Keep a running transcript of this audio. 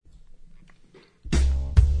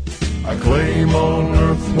I claim on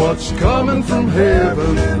earth what's coming from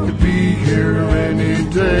heaven. Could be here any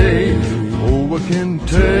day. Oh, I can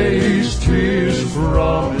taste His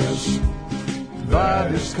promise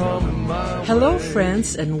that is coming my way. Hello,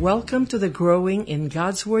 friends, and welcome to the Growing in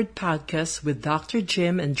God's Word podcast with Dr.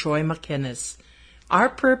 Jim and Joy McInnes. Our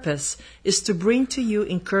purpose is to bring to you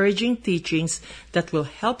encouraging teachings that will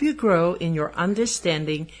help you grow in your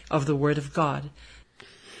understanding of the Word of God.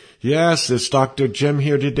 Yes, it's Dr. Jim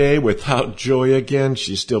here today without Joy again.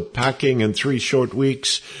 She's still packing. In 3 short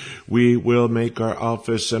weeks, we will make our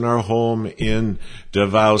office and our home in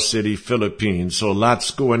Davao City, Philippines. So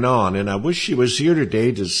lots going on. And I wish she was here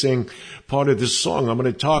today to sing part of this song I'm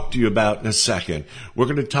going to talk to you about in a second. We're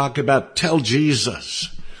going to talk about Tell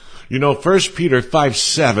Jesus. You know, 1 Peter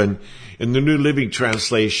 5:7 in the New Living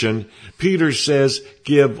Translation, Peter says,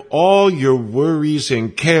 give all your worries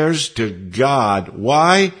and cares to God.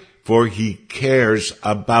 Why? For He cares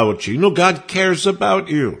about you. You know, God cares about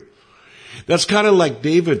you. That's kind of like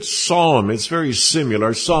David's psalm. It's very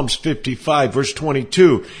similar. Psalms 55, verse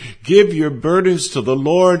 22. Give your burdens to the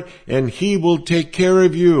Lord, and He will take care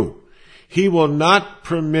of you. He will not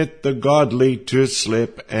permit the godly to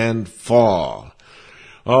slip and fall.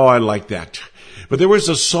 Oh, I like that. But there was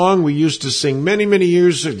a song we used to sing many, many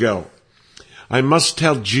years ago. I must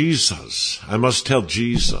tell Jesus. I must tell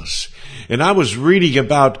Jesus. And I was reading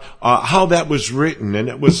about how that was written. And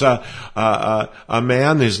it was a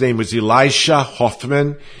man, his name was Elisha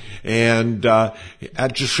Hoffman. And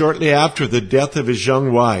just shortly after the death of his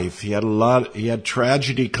young wife, he had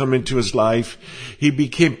tragedy come into his life. He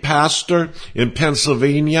became pastor in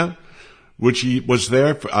Pennsylvania, which he was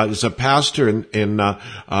there as a pastor in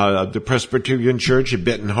the Presbyterian Church in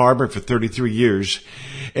Benton Harbor for 33 years.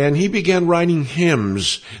 And he began writing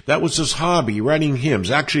hymns. That was his hobby, writing hymns.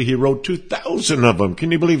 Actually, he wrote 2,000 of them. Can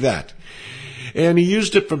you believe that? And he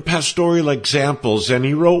used it from pastoral examples. And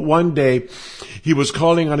he wrote one day, he was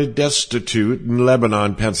calling on a destitute in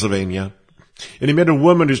Lebanon, Pennsylvania. And he met a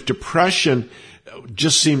woman whose depression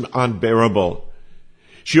just seemed unbearable.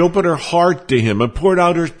 She opened her heart to him and poured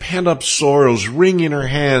out her pent-up sorrows, wringing her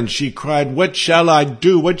hands. She cried, what shall I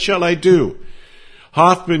do? What shall I do?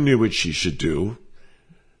 Hoffman knew what she should do,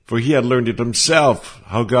 for he had learned it himself,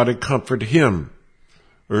 how God had comforted him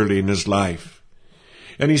early in his life.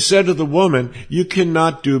 And he said to the woman, you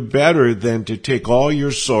cannot do better than to take all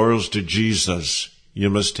your sorrows to Jesus. You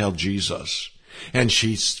must tell Jesus. And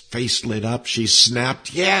she's face lit up. She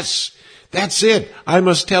snapped, yes, that's it. I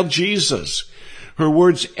must tell Jesus. Her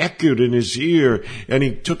words echoed in his ear, and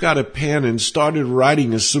he took out a pen and started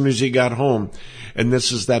writing as soon as he got home. And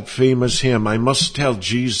this is that famous hymn, I must tell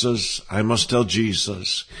Jesus, I must tell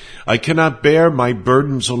Jesus. I cannot bear my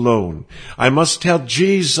burdens alone. I must tell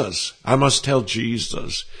Jesus, I must tell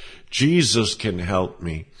Jesus. Jesus can help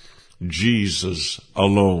me. Jesus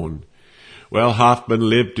alone. Well, Hoffman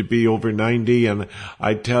lived to be over 90, and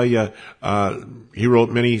I tell you, he wrote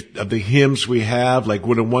many of the hymns we have, like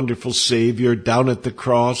What a Wonderful Savior, Down at the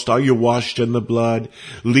Cross, Are You Washed in the Blood,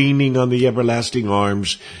 Leaning on the Everlasting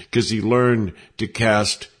Arms, because he learned to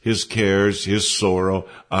cast his cares, his sorrow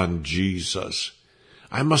on Jesus.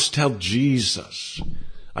 I must tell Jesus.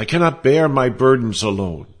 I cannot bear my burdens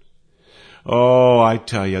alone. Oh, I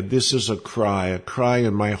tell you, this is a cry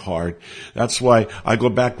in my heart. That's why I go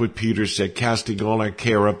back what Peter said, casting all our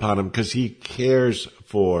care upon Him, because He cares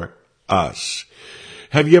for us.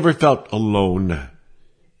 Have you ever felt alone?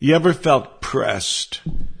 You ever felt pressed?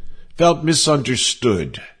 Felt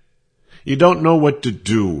misunderstood? You don't know what to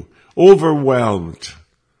do? Overwhelmed?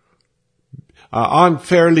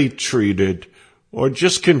 Unfairly treated? Or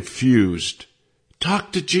just confused?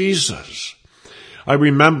 Talk to Jesus. I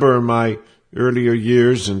remember my earlier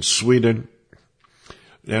years in Sweden,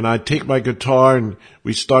 and I'd take my guitar and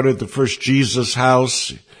we started the first Jesus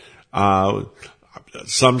house,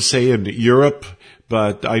 some say in Europe,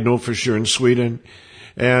 but I know for sure in Sweden.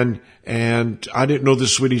 And I didn't know the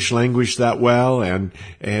Swedish language that well,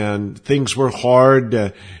 and things were hard.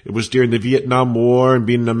 It was during the Vietnam War, and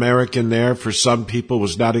being an American there for some people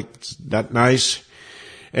was not that nice.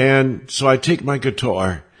 And so I'd take my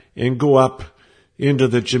guitar and go up into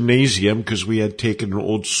the gymnasium, because we had taken an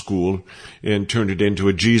old school and turned it into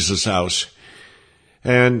a Jesus house.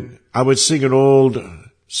 And I would sing an old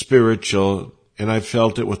spiritual, and I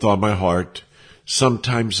felt it with all my heart.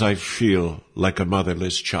 Sometimes I feel like a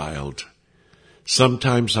motherless child.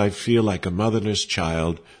 Sometimes I feel like a motherless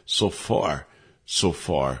child, so far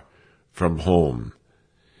from home.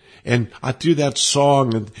 And I do that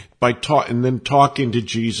song, and then talking to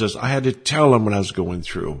Jesus, I had to tell him what I was going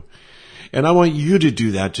through. And I want you to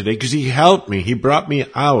do that today because he helped me. He brought me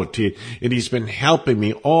out and he's been helping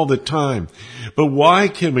me all the time. But why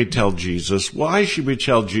can we tell Jesus? Why should we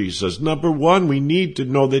tell Jesus? Number one, we need to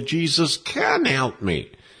know that Jesus can help me.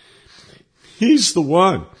 He's the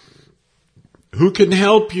one who can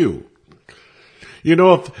help you. You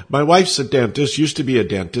know, if my wife's a dentist, used to be a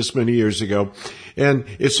dentist many years ago. And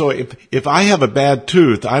so if I have a bad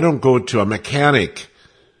tooth, I don't go to a mechanic,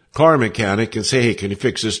 car mechanic, and say, hey, can you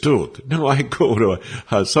fix this tooth? No, I go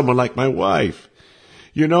to someone like my wife.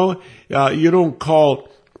 You know, you don't call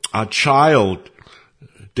a child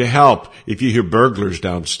to help if you hear burglars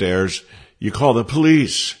downstairs. You call the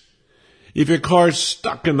police. If your car's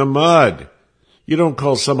stuck in the mud, you don't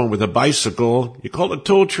call someone with a bicycle. You call a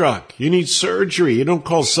tow truck. You need surgery. You don't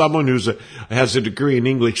call someone who has a degree in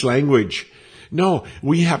English language. No,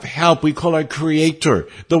 we have help. We call our Creator,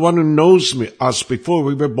 the one who knows us before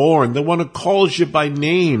we were born, the one who calls you by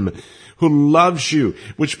name, who loves you,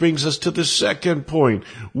 which brings us to the second point.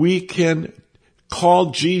 We can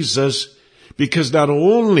call Jesus because not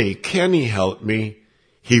only can he help me,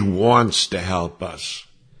 he wants to help us.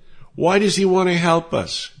 Why does he want to help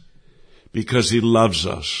us? Because he loves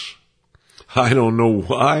us. I don't know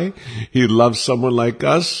why he loves someone like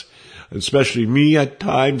us, especially me at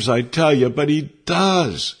times, I tell you, but he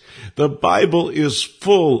does. The Bible is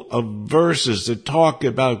full of verses that talk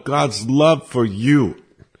about God's love for you.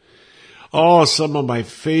 Oh, some of my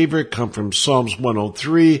favorite come from Psalms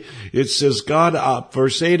 103. It says,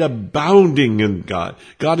 verse 8, abounding in God.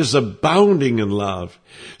 God is abounding in love.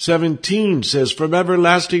 17 says, from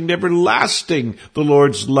everlasting to everlasting, the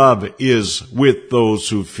Lord's love is with those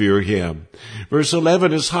who fear him. Verse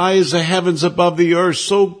 11, as high as the heavens above the earth,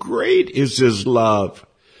 so great is his love.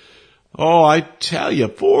 Oh, I tell you,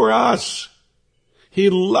 for us, he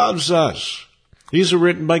loves us. These are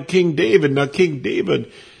written by King David. Now, King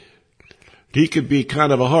David, he could be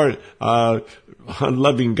kind of a hard,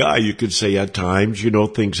 unloving guy, you could say at times,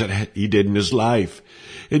 things that he did in his life.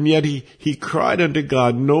 And yet he cried unto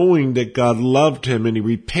God, knowing that God loved him, and he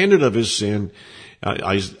repented of his sin,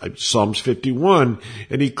 Psalms 51,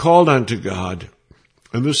 and he called unto God.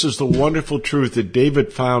 And this is the wonderful truth that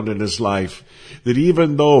David found in his life, that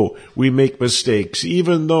even though we make mistakes,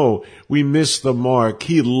 even though we miss the mark,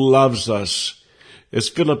 he loves us. As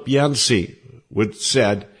Philip Yancey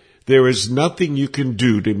said, there is nothing you can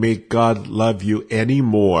do to make God love you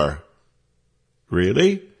anymore.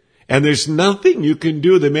 Really? And there's nothing you can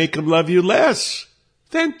do to make him love you less.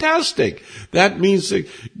 Fantastic. That means that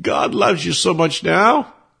God loves you so much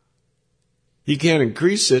now, he can't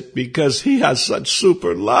increase it because he has such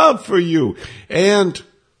super love for you. And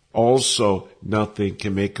also, nothing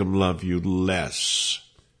can make him love you less.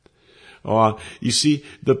 You see,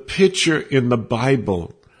 the picture in the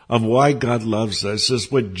Bible of why God loves us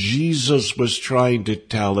is what Jesus was trying to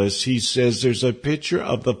tell us. He says there's a picture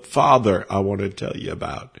of the Father I want to tell you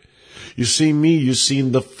about. You see me, you've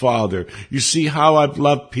seen the Father. You see how I've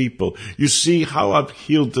loved people. You see how I've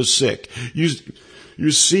healed the sick.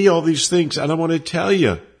 You see all these things, and I want to tell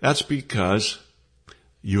you, that's because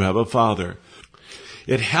you have a Father.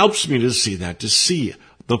 It helps me to see that, to see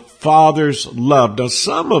the Father's love. Now,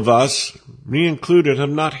 some of us, me included, have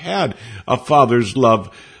not had a Father's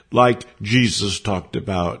love like Jesus talked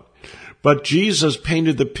about. But Jesus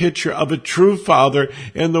painted the picture of a true Father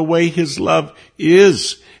and the way his love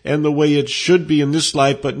is and the way it should be in this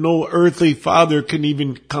life, but no earthly father can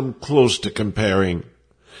even come close to comparing.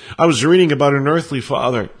 I was reading about an earthly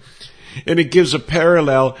father, and it gives a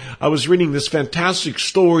parallel. I was reading this fantastic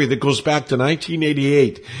story that goes back to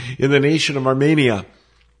 1988 in the nation of Armenia.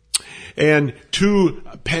 And two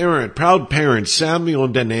proud parents, Samuel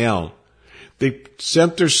and Danielle, they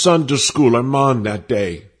sent their son to school, Armand, that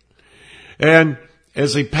day. And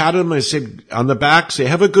as they patted him, they said on the back, say,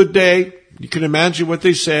 have a good day. You can imagine what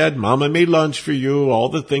they said. Mama made lunch for you, all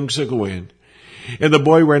the things that go in. And the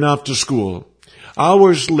boy ran off to school.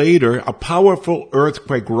 Hours later, a powerful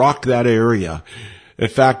earthquake rocked that area. In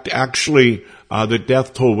fact, actually, the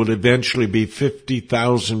death toll would eventually be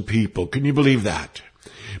 50,000 people. Can you believe that?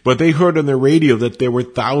 But they heard on the radio that there were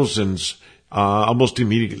thousands almost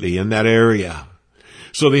immediately in that area.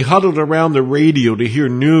 So they huddled around the radio to hear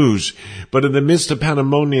news, but in the midst of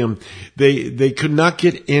pandemonium, they could not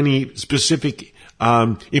get any specific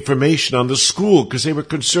information on the school because they were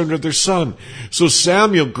concerned with their son. So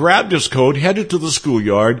Samuel grabbed his coat, headed to the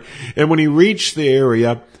schoolyard, and when he reached the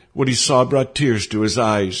area, what he saw brought tears to his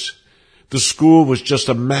eyes. The school was just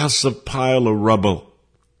a massive pile of rubble.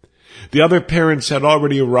 The other parents had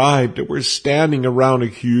already arrived and were standing around a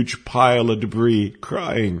huge pile of debris,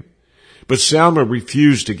 crying. But Samuel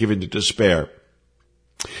refused to give in to despair.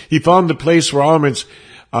 He found the place where Armin's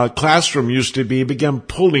classroom used to be. He began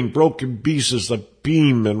pulling broken pieces of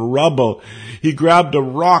beam and rubble. He grabbed a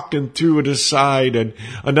rock and threw it aside, and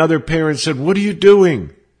another parent said, "What are you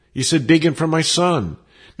doing?" He said, "Digging for my son."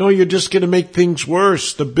 "No, you're just going to make things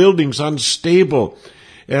worse. The building's unstable."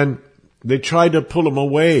 And they tried to pull him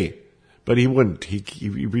away, but he wouldn't. He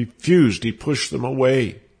refused. He pushed them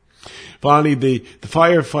away. Finally, the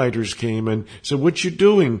firefighters came and said, "What you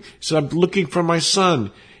doing?" He said, "I'm looking for my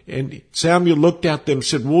son." And Samuel looked at them and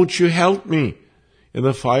said, "Won't you help me?" And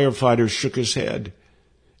the firefighter shook his head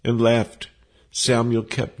and left. Samuel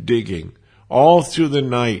kept digging all through the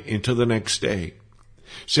night into the next day.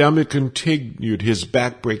 Samuel continued his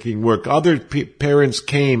backbreaking work. Other parents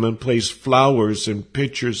came and placed flowers and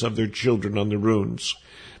pictures of their children on the ruins.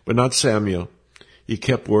 But not Samuel. He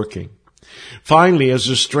kept working. Finally, as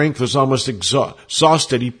his strength was almost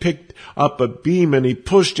exhausted, he picked up a beam and he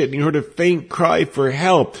pushed it, and he heard a faint cry for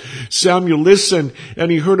help. Samuel listened, and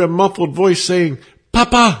he heard a muffled voice saying,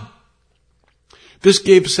 "Papa!" This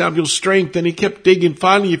gave Samuel strength, and he kept digging.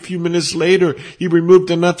 Finally, a few minutes later, he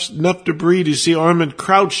removed enough debris to see Armin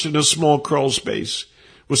crouched in a small crawl space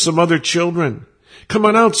with some other children. "Come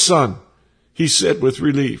on out, son," he said with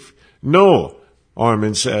relief. "No,"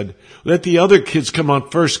 Armin said. "Let the other kids come on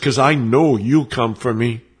first, because I know you come for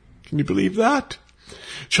me." Can you believe that?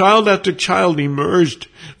 Child after child emerged.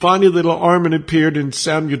 Finally, little Armin appeared, and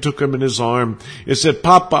Samuel took him in his arm and said,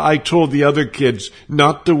 "Papa, I told the other kids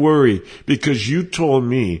not to worry, because you told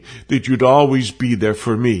me that you'd always be there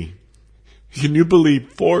for me." Can you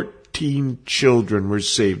believe 14 children were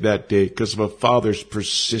saved that day because of a father's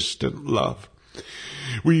persistent love?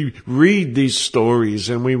 We read these stories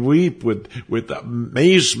and we weep with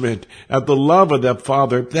amazement at the love of that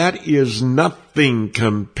Father. That is nothing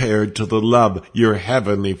compared to the love your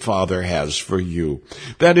Heavenly Father has for you.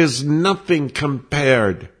 That is nothing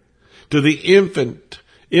compared to the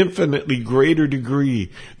infinitely greater degree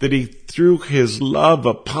that He threw His love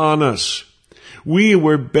upon us. We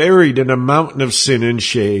were buried in a mountain of sin and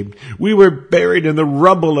shame. We were buried in the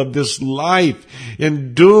rubble of this life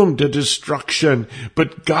and doomed to destruction.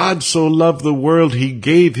 But God so loved the world, He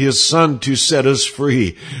gave His Son to set us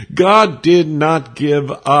free. God did not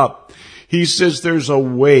give up. He says there's a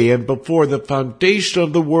way, and before the foundation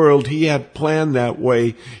of the world, He had planned that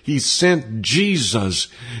way. He sent Jesus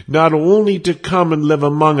not only to come and live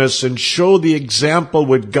among us and show the example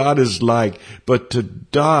what God is like, but to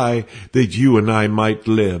die that you and I might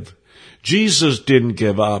live. Jesus didn't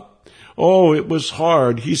give up. Oh, it was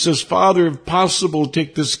hard. He says, "Father, if possible,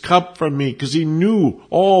 take this cup from me," because He knew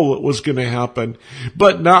all that was going to happen.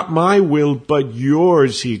 "But not my will, but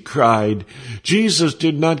yours," He cried. Jesus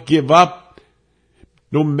did not give up.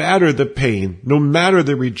 No matter the pain, no matter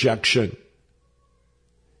the rejection,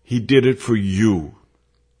 He did it for you.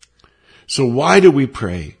 So why do we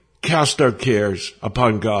pray? Cast our cares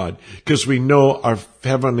upon God, because we know our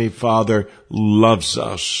Heavenly Father loves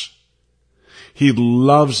us. He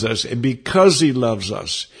loves us, and because He loves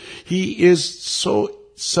us, He is so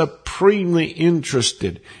supremely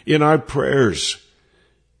interested in our prayers.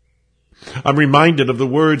 I'm reminded of the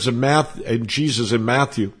words of Jesus in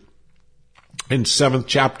Matthew. In 7th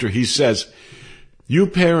chapter, He says, "You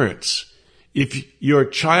parents, if your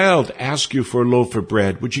child asks you for a loaf of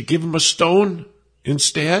bread, would you give him a stone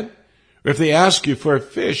instead? Or if they ask you for a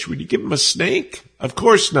fish, would you give him a snake? Of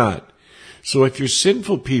course not. So if your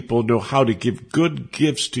sinful people know how to give good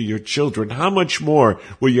gifts to your children, how much more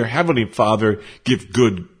will your Heavenly Father give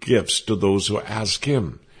good gifts to those who ask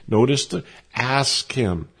Him?" Notice the ask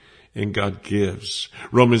Him. And God gives.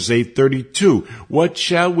 Romans 8:32. What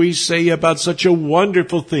shall we say about such a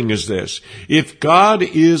wonderful thing as this? If God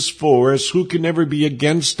is for us, who can ever be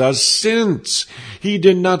against us, since He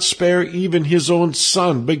did not spare even His own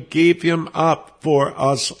Son, but gave Him up for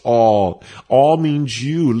us all? All means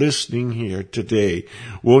you listening here today.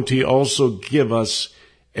 Won't He also give us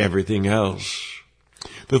everything else?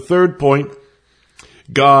 The third point,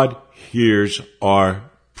 God hears our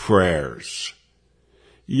prayers.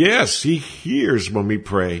 Yes, He hears when we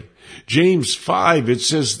pray. James 5, it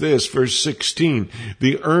says this, verse 16,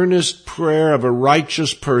 "The earnest prayer of a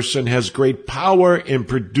righteous person has great power and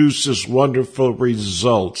produces wonderful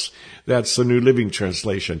results." That's the New Living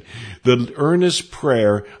Translation. The earnest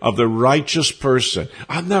prayer of the righteous person.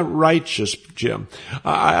 I'm not righteous, Jim.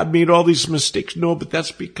 I made all these mistakes. No, but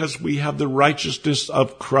that's because we have the righteousness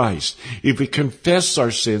of Christ. If we confess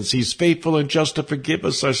our sins, He's faithful and just to forgive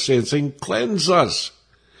us our sins and cleanse us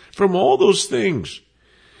from all those things.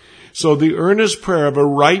 So the earnest prayer of a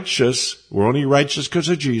righteous, we're only righteous because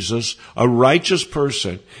of Jesus, a righteous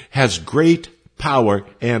person has great power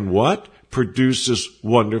and what? produces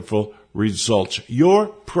wonderful results. Your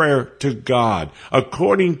prayer to God,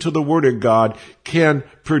 according to the Word of God, can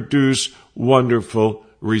produce wonderful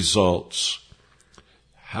results.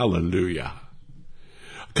 Hallelujah.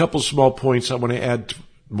 A couple small points I want to add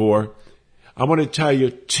more. I want to tell you,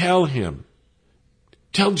 tell Him.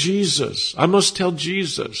 Tell Jesus. I must tell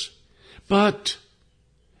Jesus. But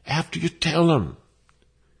after you tell Him,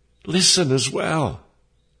 listen as well.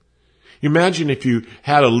 Imagine if you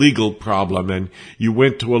had a legal problem and you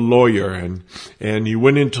went to a lawyer and you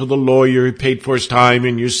went into the lawyer, he paid for his time,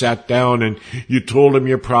 and you sat down and you told him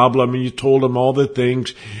your problem and you told him all the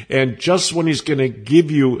things. And just when he's going to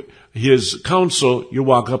give you his counsel, you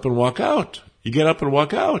walk up and walk out. You get up and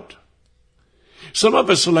walk out. Some of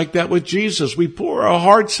us are like that with Jesus. We pour our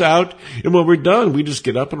hearts out, and when we're done, we just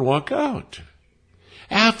get up and walk out.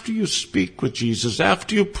 After you speak with Jesus,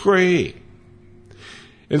 after you pray,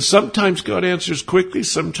 and sometimes God answers quickly,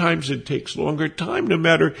 sometimes it takes longer time, no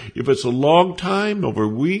matter if it's a long time, over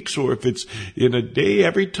weeks, or if it's in a day.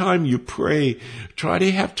 Every time you pray, try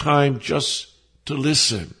to have time just to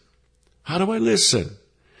listen. How do I listen?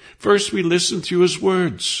 First, we listen through His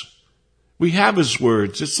words. We have His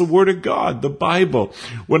words. It's the Word of God, the Bible.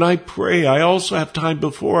 When I pray, I also have time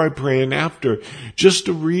before I pray and after just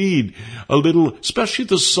to read a little, especially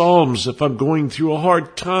the Psalms if I'm going through a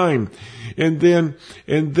hard time. And then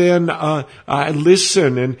I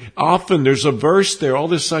listen, and often there's a verse there all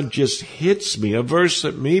of a sudden just hits me, a verse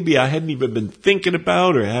that maybe I hadn't even been thinking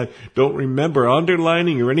about or don't remember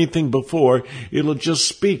underlining or anything before. It'll just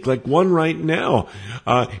speak, like one right now.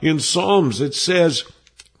 In Psalms it says,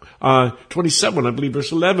 27, I believe,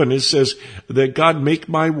 verse 11, it says that God make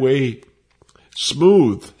my way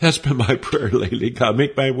smooth. That's been my prayer lately. God,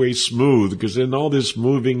 make my way smooth, because in all this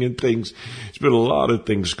moving and things, there's been a lot of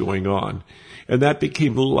things going on. And that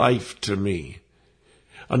became life to me.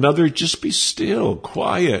 Another, just be still,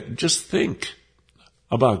 quiet, just think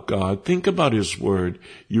about God. Think about His Word.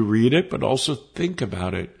 You read it, but also think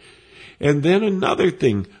about it. And then another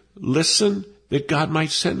thing, listen that God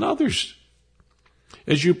might send others.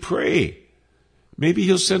 As you pray, maybe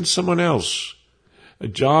He'll send someone else.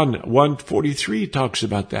 John 1:43 talks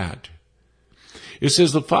about that. It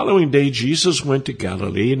says, the following day Jesus went to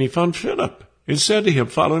Galilee, and He found Philip and said to him,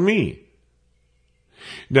 follow me.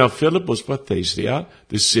 Now Philip was Bethsaida,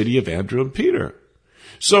 the city of Andrew and Peter.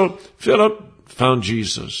 So Philip found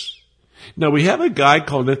Jesus. Now we have a guy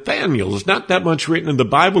called Nathanael. There's not that much written in the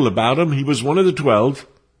Bible about him. He was one of the 12.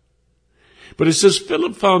 But it says,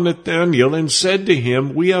 Philip found Nathanael and said to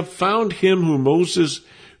him, we have found him who Moses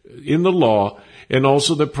in the law and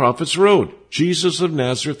also the prophets wrote, Jesus of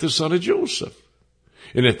Nazareth, the son of Joseph.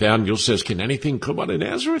 And Nathanael says, can anything come out of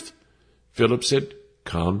Nazareth? Philip said,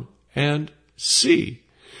 come and see.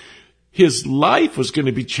 His life was going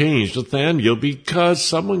to be changed, Nathanael, because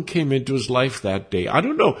someone came into his life that day. I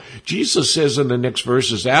don't know. Jesus says in the next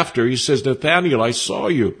verses after, He says, Nathanael, I saw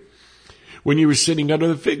you when you were sitting under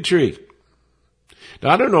the fig tree. Now,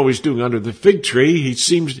 I don't know what He's doing under the fig tree. He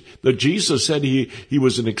seems that Jesus said he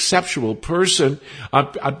was an exceptional person.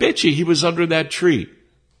 I bet you he was under that tree,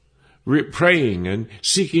 praying and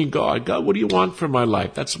seeking God. God, what do you want for my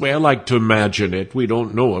life? That's the way I like to imagine it. We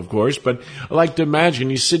don't know, of course, but I like to imagine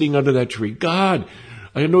He's sitting under that tree. God,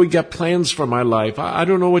 I know You got plans for my life. I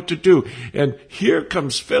don't know what to do. And here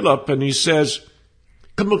comes Philip, and he says,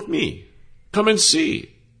 come with me. Come and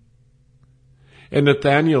see. And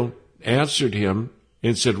Nathanael answered him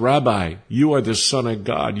and said, Rabbi, you are the Son of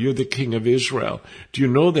God. You're the King of Israel. Do you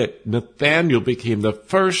know that Nathanael became the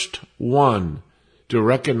first one to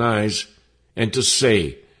recognize and to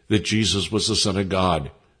say that Jesus was the Son of God,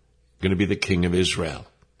 going to be the King of Israel?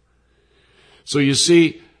 So you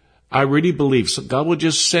see, I really believe God will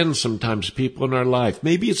just send sometimes people in our life.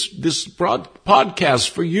 Maybe it's this podcast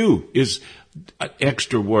for you is an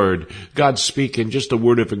extra word. God speaking, just a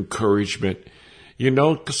word of encouragement. You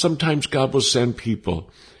know, 'cause sometimes God will send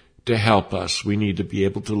people to help us. We need to be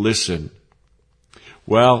able to listen.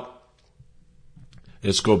 Well,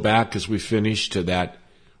 let's go back as we finish to that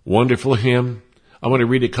wonderful hymn. I want to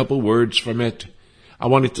read a couple words from it. I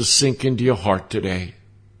want it to sink into your heart today.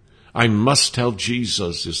 I must tell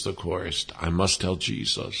Jesus is the chorus. I must tell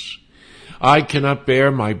Jesus. I cannot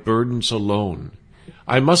bear my burdens alone.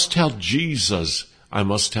 I must tell Jesus. I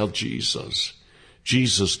must tell Jesus.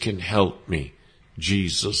 Jesus can help me.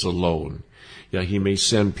 Jesus alone. Yeah, He may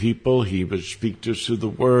send people, He will speak to us through the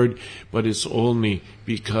Word, but it's only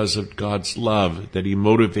because of God's love that He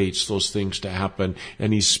motivates those things to happen,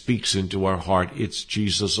 and He speaks into our heart. It's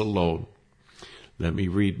Jesus alone. Let me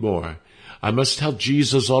read more. I must tell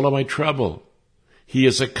Jesus all of my trouble. He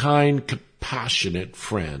is a kind, compassionate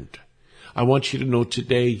friend. I want you to know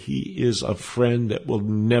today He is a friend that will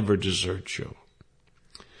never desert you.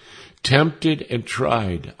 Tempted and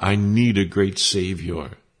tried, I need a great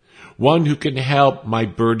Savior, one who can help my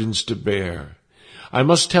burdens to bear. I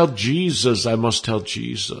must tell Jesus, I must tell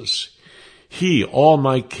Jesus. He all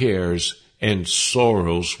my cares and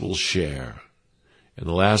sorrows will share. And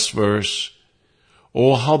the last verse,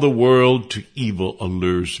 oh, how the world to evil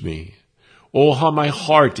allures me. Oh, how my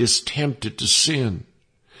heart is tempted to sin.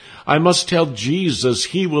 I must tell Jesus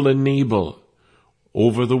He will enable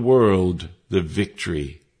over the world the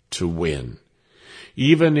victory to win.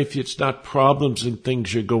 Even if it's not problems and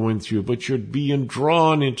things you're going through, but you're being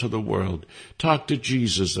drawn into the world, talk to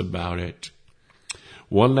Jesus about it.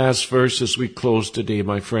 One last verse as we close today,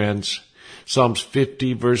 my friends. Psalms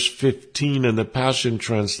 50 verse 15 in the Passion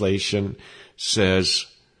Translation says,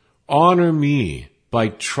 honor me by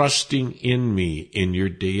trusting in me in your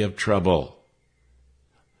day of trouble.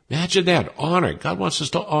 Imagine that, honor. God wants us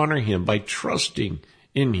to honor Him by trusting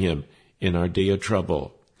in Him in our day of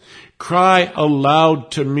trouble. Cry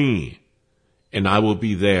aloud to me, and I will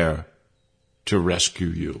be there to rescue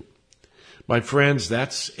you. My friends,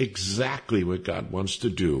 that's exactly what God wants to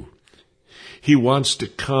do. He wants to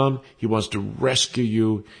come. He wants to rescue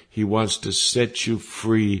you. He wants to set you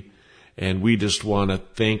free. And we just want to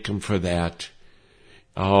thank Him for that.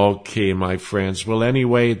 Okay, my friends. Well,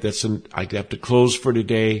 anyway, I have to close for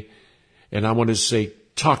today. And I want to say,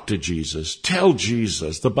 talk to Jesus. Tell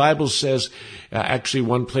Jesus. The Bible says, actually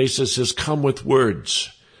one place it says, come with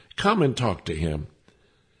words. Come and talk to Him.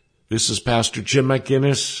 This is Pastor Jim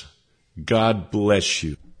McInnes. God bless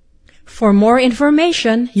you. For more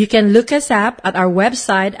information, you can look us up at our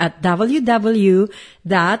website at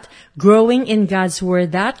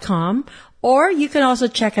www.growingingodsword.com, or you can also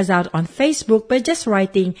check us out on Facebook by just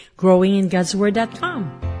writing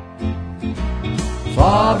growingingodsword.com.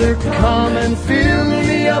 Father, come and fill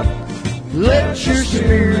me up. Let your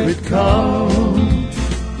Spirit come.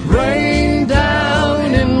 Rain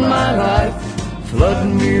down in my life. Flood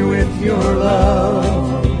me with your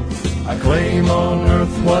love. I claim on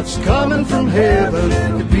earth what's coming from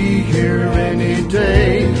heaven to be here any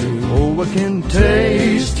day. Oh, I can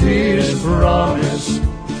taste His promise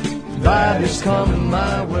that is coming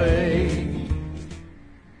my way.